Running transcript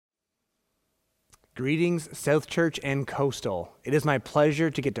Greetings, South Church and Coastal. It is my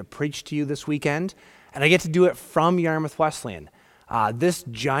pleasure to get to preach to you this weekend, and I get to do it from Yarmouth Wesleyan. This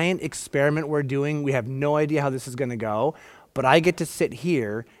giant experiment we're doing, we have no idea how this is going to go, but I get to sit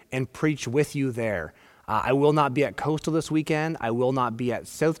here and preach with you there. I will not be at Coastal this weekend. I will not be at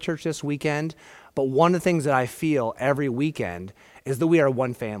South Church this weekend, but one of the things that I feel every weekend is that we are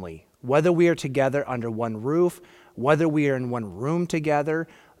one family. Whether we are together under one roof, whether we are in one room together,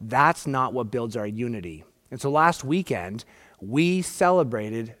 that's not what builds our unity. And so last weekend, we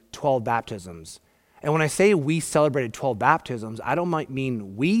celebrated 12 baptisms. And when I say we celebrated 12 baptisms, I don't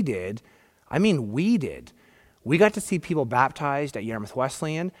mean we did, I mean we did. We got to see people baptized at Yarmouth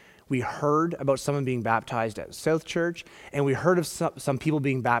Wesleyan. We heard about someone being baptized at South Church, and we heard of some people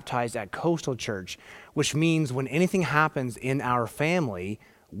being baptized at Coastal Church, which means when anything happens in our family,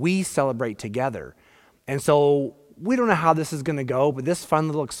 we celebrate together. And so we don't know how this is going to go, but this fun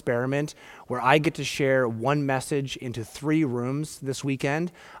little experiment where I get to share one message into 3 rooms this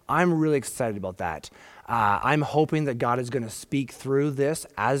weekend, I'm really excited about that. I'm hoping that God is going to speak through this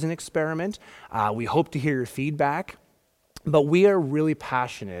as an experiment. We hope to hear your feedback, but we are really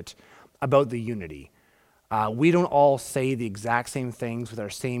passionate about the unity. We don't all say the exact same things with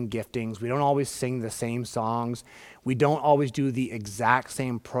our same giftings. We don't always sing the same songs. We don't always do the exact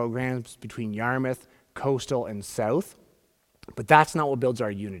same programs between Yarmouth, Coastal, and South, but that's not what builds our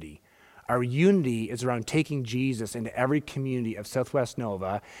unity. Our unity is around taking Jesus into every community of Southwest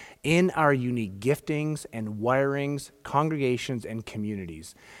Nova in our unique giftings and wirings, congregations, and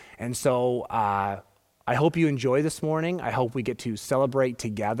communities. And so I hope you enjoy this morning. I hope we get to celebrate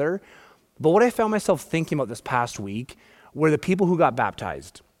together. But what I found myself thinking about this past week were the people who got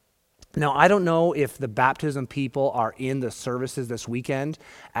baptized. Now, I don't know if the baptism people are in the services this weekend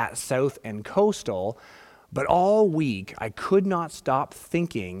at South and Coastal, but all week I could not stop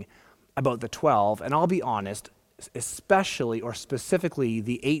thinking about the 12, and I'll be honest, especially or specifically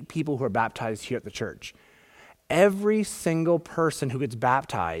the 8 people who are baptized here at the church. Every single person who gets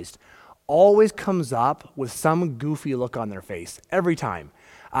baptized always comes up with some goofy look on their face, every time.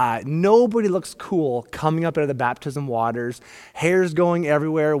 Nobody looks cool coming up out of the baptism waters, hair's going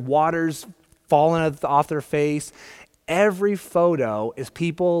everywhere, water's falling off their face. Every photo is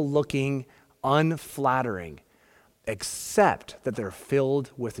people looking unflattering, except that they're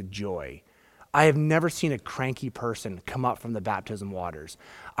filled with joy. I have never seen a cranky person come up from the baptism waters.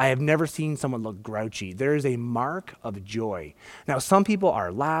 I have never seen someone look grouchy. There is a mark of joy. Now, some people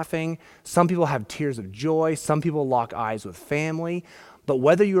are laughing. Some people have tears of joy. Some people lock eyes with family. But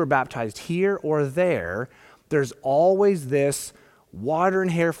whether you are baptized here or there, there's always this water and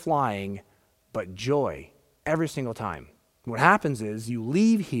hair flying, but joy every single time. What happens is you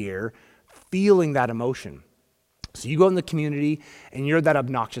leave here feeling that emotion. So you go in the community and you're that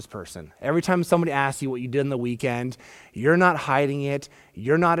obnoxious person. Every time somebody asks you what you did on the weekend, you're not hiding it.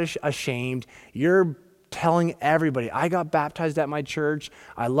 You're not ashamed. You're telling everybody, I got baptized at my church.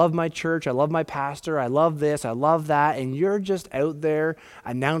 I love my church. I love my pastor. I love this. I love that. And you're just out there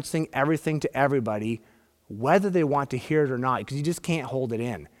announcing everything to everybody, whether they want to hear it or not, because you just can't hold it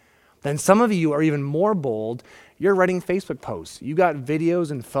in. Then some of you are even more bold. You're writing Facebook posts. You got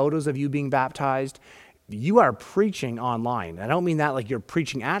videos and photos of you being baptized. You are preaching online. I don't mean that like you're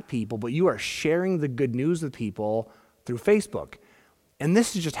preaching at people, but you are sharing the good news with people through Facebook. And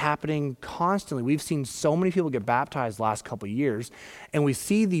this is just happening constantly. We've seen so many people get baptized the last couple of years, and we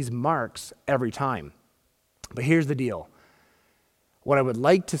see these marks every time. But here's the deal. What I would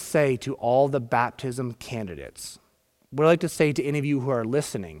like to say to all the baptism candidates, what I'd like to say to any of you who are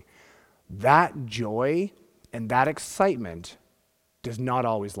listening, that joy and that excitement does not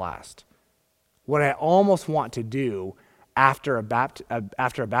always last. What I almost want to do after a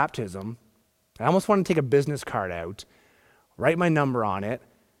baptism, I almost want to take a business card out, write my number on it,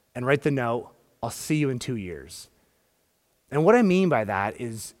 and write the note, I'll see you in 2 years. And what I mean by that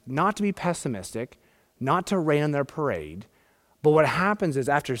is not to be pessimistic, not to rain on their parade, but what happens is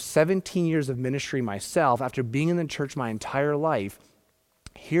after 17 years of ministry myself, after being in the church my entire life,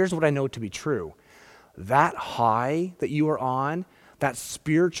 here's what I know to be true. That high that you are on, that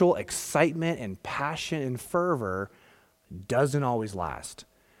spiritual excitement and passion and fervor doesn't always last.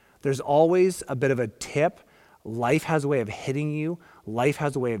 There's always a bit of a tip. Life has a way of hitting you. Life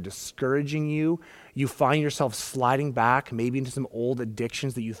has a way of discouraging you. You find yourself sliding back maybe into some old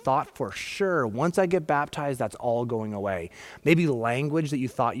addictions that you thought for sure, once I get baptized, that's all going away. Maybe language that you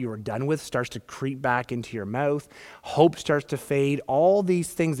thought you were done with starts to creep back into your mouth. Hope starts to fade. All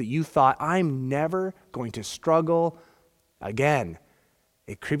these things that you thought, I'm never going to struggle again.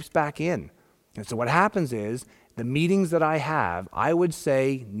 It creeps back in. And so what happens is the meetings that I have, I would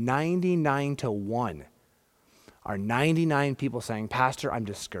say 99 to 1 are 99 people saying, Pastor, I'm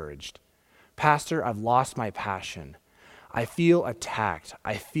discouraged. Pastor, I've lost my passion. I feel attacked.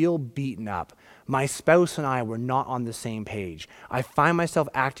 I feel beaten up. My spouse and I were not on the same page. I find myself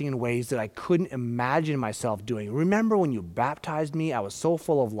acting in ways that I couldn't imagine myself doing. Remember when you baptized me? I was so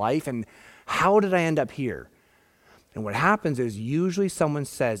full of life, and how did I end up here? And what happens is usually someone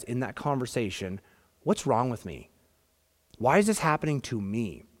says in that conversation, what's wrong with me? Why is this happening to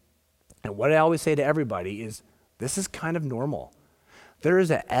me? And what I always say to everybody is, this is kind of normal. There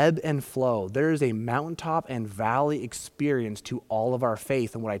is an ebb and flow. There is a mountaintop and valley experience to all of our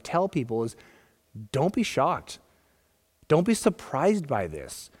faith. And what I tell people is, don't be shocked. Don't be surprised by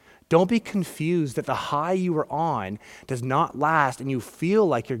this. Don't be confused that the high you are on does not last and you feel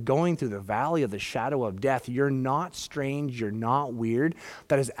like you're going through the valley of the shadow of death. You're not strange. You're not weird.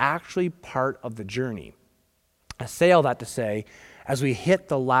 That is actually part of the journey. I say all that to say, as we hit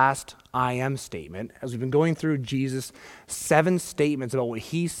the last I am statement, as we've been going through Jesus' 7 statements about what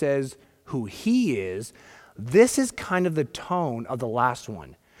he says, who he is, this is kind of the tone of the last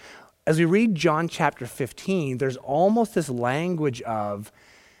one. As we read John chapter 15, there's almost this language of,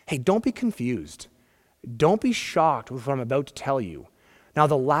 hey, don't be confused. Don't be shocked with what I'm about to tell you. Now,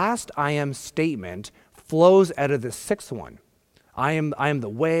 the last I am statement flows out of the 6th one. I am the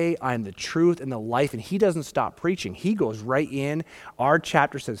way, I am the truth, and the life, and he doesn't stop preaching. He goes right in. Our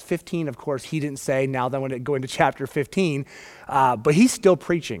chapter says 15. Of course, he didn't say, now then I'm going to go into chapter 15, but he's still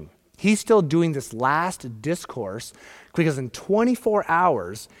preaching. He's still doing this last discourse because in 24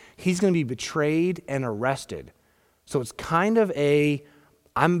 hours, he's going to be betrayed and arrested. So it's kind of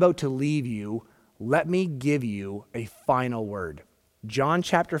I'm about to leave you. Let me give you a final word. John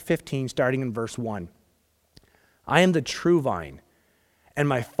chapter 15, starting in verse 1. I am the true vine, and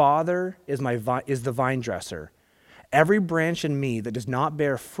my Father is the vine dresser. Every branch in me that does not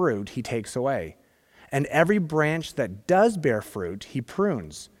bear fruit, he takes away. And every branch that does bear fruit, he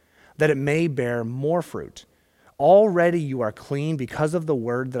prunes, that it may bear more fruit. Already you are clean because of the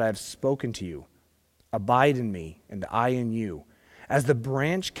word that I have spoken to you. Abide in me, and I in you. As the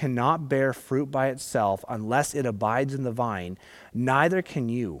branch cannot bear fruit by itself unless it abides in the vine, neither can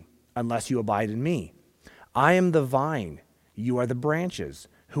you unless you abide in me. I am the vine, you are the branches.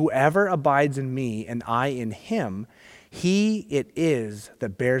 Whoever abides in me and I in him, he it is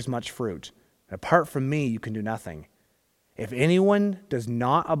that bears much fruit. Apart from me, you can do nothing. If anyone does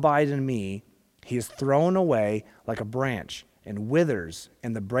not abide in me, he is thrown away like a branch and withers,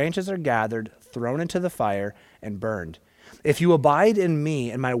 and the branches are gathered, thrown into the fire, and burned. If you abide in me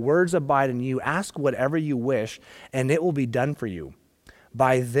and my words abide in you, ask whatever you wish, and it will be done for you.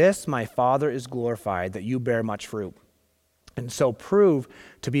 By this my Father is glorified, that you bear much fruit, and so prove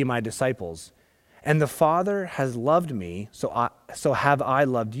to be my disciples. And the Father has loved me, so have I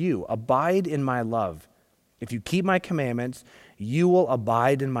loved you. Abide in my love. If you keep my commandments, you will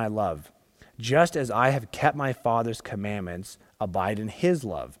abide in my love. Just as I have kept my Father's commandments, abide in his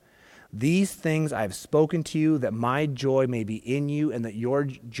love. These things I have spoken to you, that my joy may be in you, and that your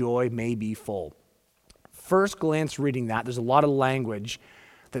joy may be full. First glance reading that, there's a lot of language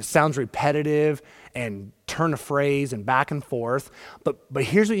that sounds repetitive and turn a phrase and back and forth. But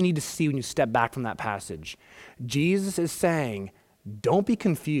here's what you need to see when you step back from that passage. Jesus is saying, don't be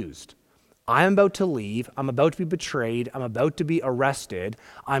confused. I'm about to leave. I'm about to be betrayed. I'm about to be arrested.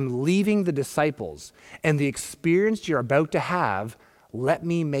 I'm leaving the disciples. And the experience you're about to have, let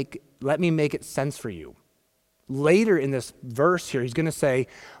me make it sense for you. Later in this verse here, he's going to say,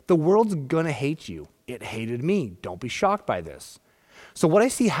 the world's going to hate you. It hated me. Don't be shocked by this. So what I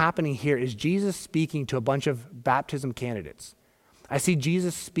see happening here is Jesus speaking to a bunch of baptism candidates. I see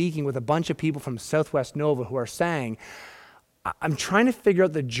Jesus speaking with a bunch of people from Southwest Nova who are saying, I'm trying to figure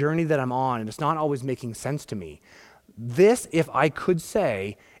out the journey that I'm on, and it's not always making sense to me. This, if I could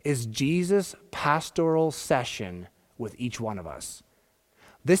say, is Jesus' pastoral session with each one of us.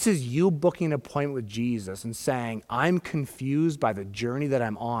 This is you booking an appointment with Jesus and saying, I'm confused by the journey that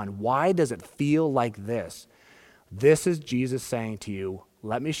I'm on. Why does it feel like this? This is Jesus saying to you,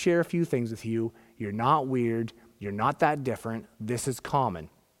 let me share a few things with you. You're not weird. You're not that different. This is common.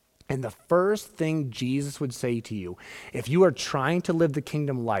 And the first thing Jesus would say to you, if you are trying to live the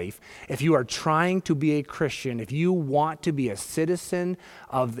kingdom life, if you are trying to be a Christian, if you want to be a citizen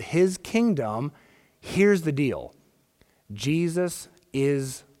of his kingdom, here's the deal. Jesus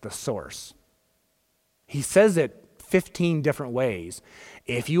is the source. He says it 15 different ways.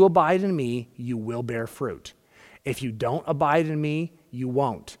 If you abide in me, you will bear fruit. If you don't abide in me, you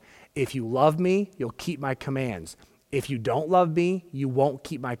won't. If you love me, you'll keep my commands. If you don't love me, you won't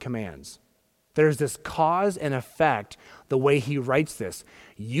keep my commands. There's this cause and effect the way he writes this.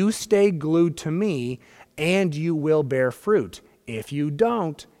 You stay glued to me and you will bear fruit. If you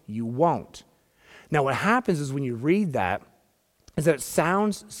don't, you won't. Now what happens is when you read that is that it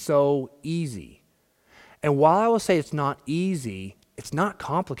sounds so easy. And while I will say it's not easy, it's not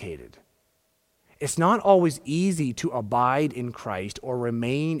complicated. It's not always easy to abide in Christ or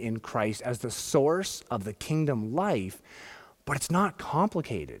remain in Christ as the source of the kingdom life, but it's not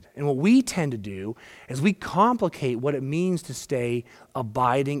complicated. And what we tend to do is we complicate what it means to stay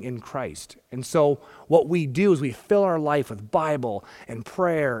abiding in Christ. And so what we do is we fill our life with Bible and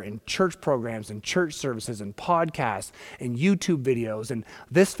prayer and church programs and church services and podcasts and YouTube videos and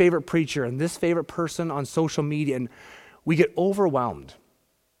this favorite preacher and this favorite person on social media, and we get overwhelmed.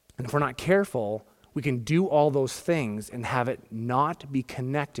 And if we're not careful, we can do all those things and have it not be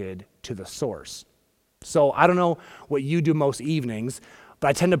connected to the source. So I don't know what you do most evenings, but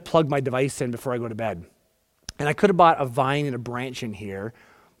I tend to plug my device in before I go to bed. And I could have bought a vine and a branch in here,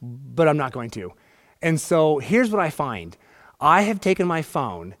 but I'm not going to. And so here's what I find. I have taken my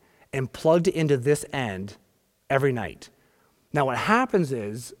phone and plugged it into this end every night. Now what happens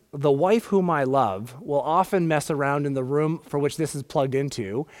is the wife whom I love will often mess around in the room for which this is plugged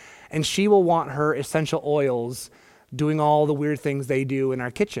into, and she will want her essential oils doing all the weird things they do in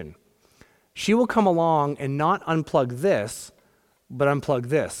our kitchen. She will come along and not unplug this, but unplug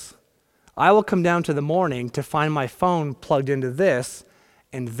this. I will come down to the morning to find my phone plugged into this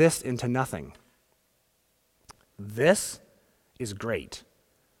and this into nothing. This is great,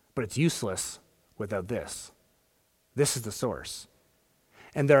 but it's useless without this. This is the source.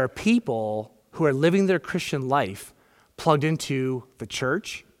 And there are people who are living their Christian life plugged into the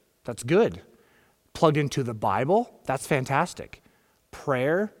church. That's good. Plugged into the Bible. That's fantastic.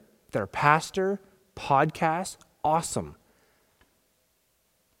 Prayer, their pastor, podcast, awesome.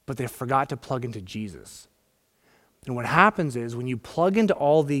 But they forgot to plug into Jesus. And what happens is when you plug into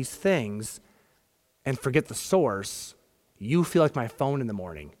all these things and forget the source, you feel like my phone in the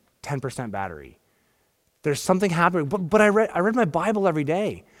morning, 10% battery. There's something happening, but I read my Bible every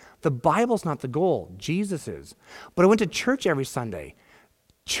day. The Bible's not the goal, Jesus is. But I went to church every Sunday.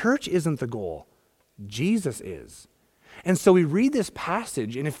 Church isn't the goal, Jesus is. And so we read this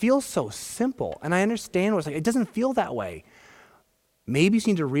passage and it feels so simple. And I understand what it's like. It doesn't feel that way. Maybe you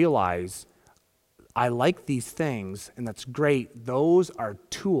need to realize I like these things and that's great. Those are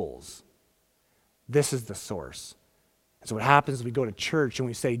tools. This is the source. And so what happens is we go to church and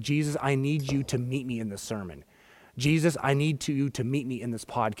we say, Jesus, I need you to meet me in this sermon. Jesus, I need you to meet me in this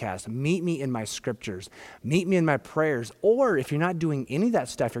podcast. Meet me in my scriptures. Meet me in my prayers. Or if you're not doing any of that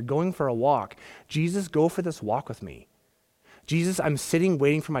stuff, you're going for a walk. Jesus, go for this walk with me. Jesus, I'm sitting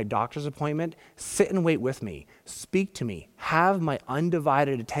waiting for my doctor's appointment. Sit and wait with me. Speak to me. Have my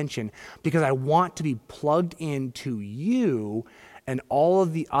undivided attention because I want to be plugged into you, and all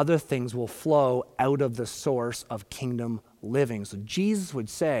of the other things will flow out of the source of kingdom living. So Jesus would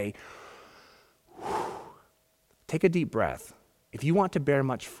say, take a deep breath. If you want to bear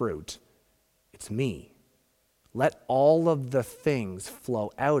much fruit, it's me. Let all of the things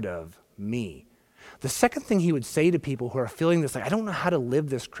flow out of me. The second thing he would say to people who are feeling this, like, I don't know how to live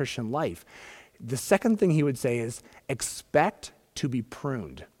this Christian life. The second thing he would say is, expect to be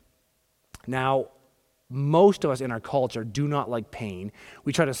pruned. Now, most of us in our culture do not like pain.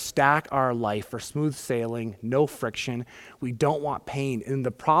 We try to stack our life for smooth sailing, no friction. We don't want pain. And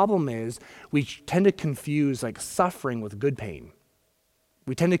the problem is we tend to confuse like suffering with good pain.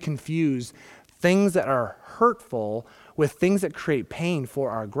 We tend to confuse things that are hurtful with things that create pain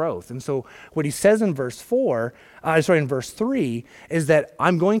for our growth. And so what he says in verse 3 is that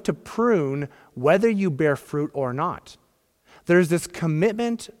I'm going to prune whether you bear fruit or not. There's this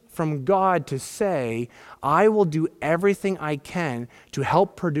commitment from God to say, I will do everything I can to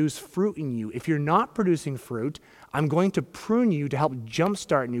help produce fruit in you. If you're not producing fruit, I'm going to prune you to help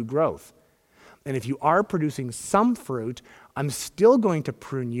jumpstart new growth. And if you are producing some fruit, I'm still going to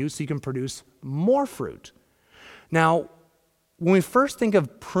prune you so you can produce more fruit. Now, when we first think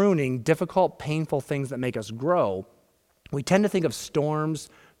of pruning, difficult, painful things that make us grow, we tend to think of storms,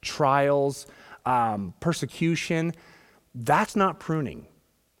 trials, persecution. That's not pruning.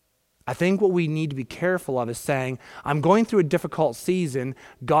 I think what we need to be careful of is saying, I'm going through a difficult season,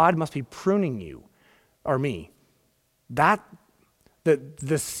 God must be pruning you, or me.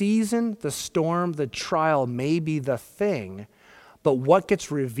 The season, the storm, the trial may be the thing, but what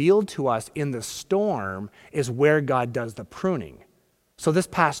gets revealed to us in the storm is where God does the pruning. So this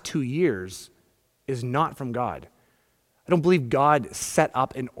past 2 years is not from God. I don't believe God set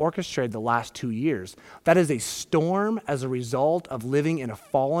up and orchestrated the last 2 years. That is a storm as a result of living in a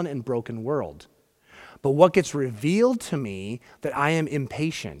fallen and broken world. But what gets revealed to me, that I am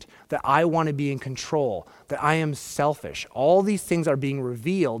impatient, that I want to be in control, that I am selfish, all these things are being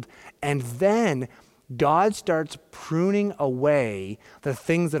revealed, and then God starts pruning away the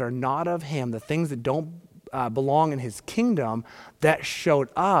things that are not of him, the things that don't belong in his kingdom, that showed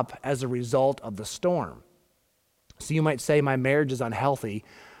up as a result of the storm. So you might say, my marriage is unhealthy.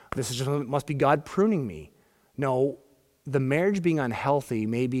 Must be God pruning me. No, the marriage being unhealthy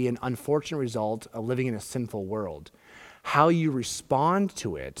may be an unfortunate result of living in a sinful world. How you respond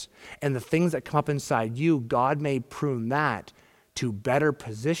to it and the things that come up inside you, God may prune that to better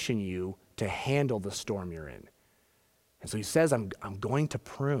position you to handle the storm you're in. And so he says, I'm going to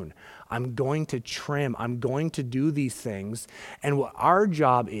prune. I'm going to trim. I'm going to do these things. And what our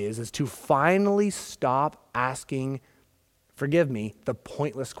job is to finally stop asking, forgive me, the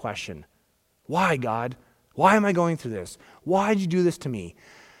pointless question. Why, God? Why am I going through this? Why did you do this to me?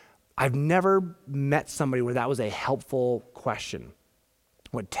 I've never met somebody where that was a helpful question.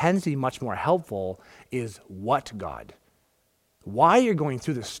 What tends to be much more helpful is what, God? Why you're going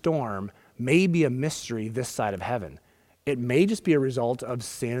through the storm may be a mystery this side of heaven. It may just be a result of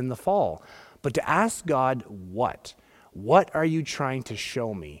sin and the fall. But to ask God, what? What are you trying to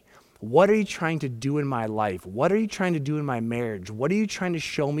show me? What are you trying to do in my life? What are you trying to do in my marriage? What are you trying to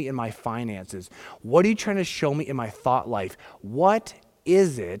show me in my finances? What are you trying to show me in my thought life? What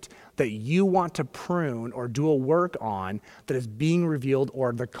is it that you want to prune or do a work on that is being revealed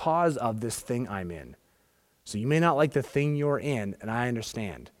or the cause of this thing I'm in? So you may not like the thing you're in, and I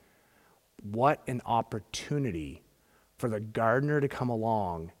understand. What an opportunity for the gardener to come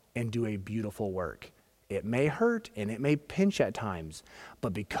along and do a beautiful work. It may hurt and it may pinch at times,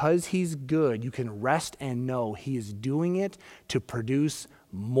 but because he's good, you can rest and know he is doing it to produce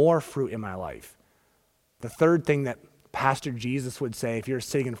more fruit in my life. The third thing that Pastor Jesus would say, if you're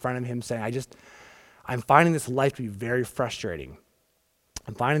sitting in front of him saying, I'm finding this life to be very frustrating.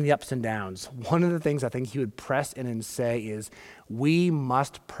 I'm finding the ups and downs. One of the things I think he would press in and say is, we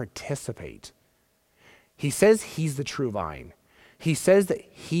must participate. He says he's the true vine. He says that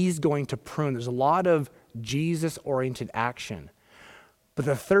he's going to prune. There's a lot of Jesus-oriented action. But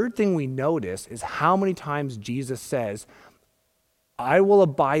the third thing we notice is how many times Jesus says, I will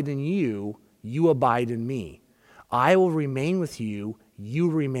abide in you, you abide in me. I will remain with you, you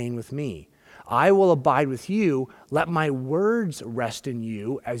remain with me. I will abide with you, let my words rest in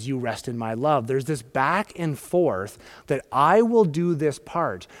you as you rest in my love. There's this back and forth that I will do this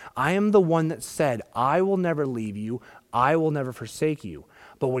part. I am the one that said, I will never leave you, I will never forsake you.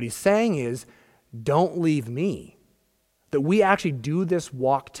 But what he's saying is, don't leave me. That we actually do this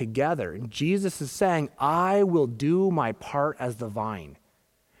walk together. And Jesus is saying, I will do my part as the vine.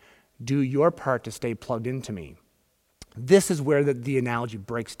 Do your part to stay plugged into me. This is where the analogy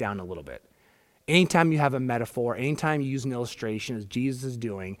breaks down a little bit. Anytime you have a metaphor, anytime you use an illustration as Jesus is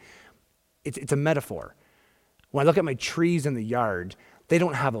doing, it's a metaphor. When I look at my trees in the yard, they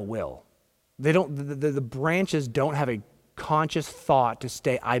don't have a will. The branches don't have a conscious thought to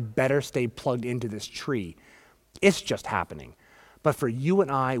stay, I better stay plugged into this tree. It's just happening. But for you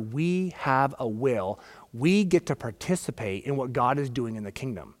and I, we have a will. We get to participate in what God is doing in the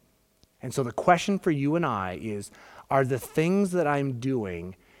kingdom. And so the question for you and I is, are the things that I'm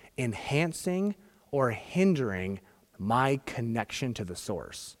doing enhancing or hindering my connection to the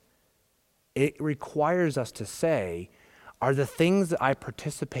source? It requires us to say, are the things that I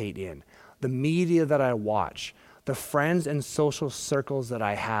participate in, the media that I watch, the friends and social circles that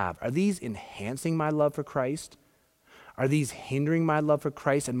I have, are these enhancing my love for Christ? Are these hindering my love for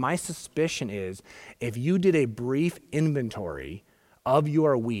Christ? And my suspicion is, if you did a brief inventory of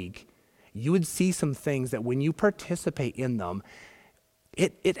your week, you would see some things that when you participate in them,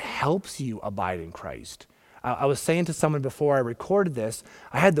 it helps you abide in Christ. I was saying to someone before I recorded this,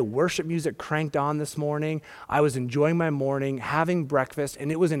 I had the worship music cranked on this morning. I was enjoying my morning, having breakfast,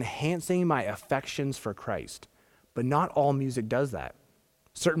 and it was enhancing my affections for Christ. But not all music does that.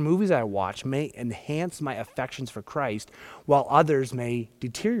 Certain movies I watch may enhance my affections for Christ, while others may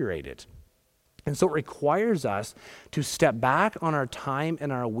deteriorate it. And so it requires us to step back on our time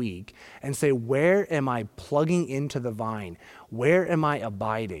and our week and say, where am I plugging into the vine? Where am I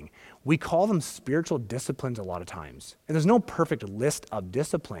abiding? We call them spiritual disciplines a lot of times. And there's no perfect list of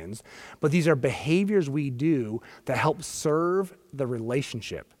disciplines, but these are behaviors we do that help serve the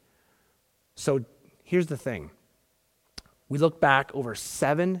relationship. So here's the thing. We look back over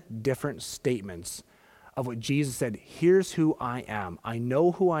 7 different statements of what Jesus said, here's who I am. I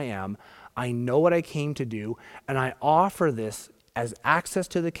know who I am. I know what I came to do, and I offer this as access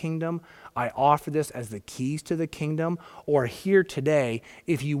to the kingdom. I offer this as the keys to the kingdom. Or here today,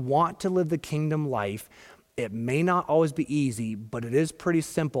 if you want to live the kingdom life, it may not always be easy, but it is pretty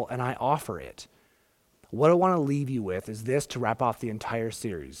simple, and I offer it. What I want to leave you with is this to wrap off the entire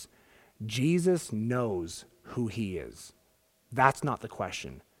series. Jesus knows who he is. That's not the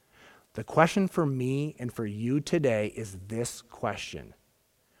question. The question for me and for you today is this question.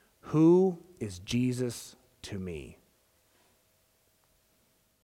 Who is Jesus to me?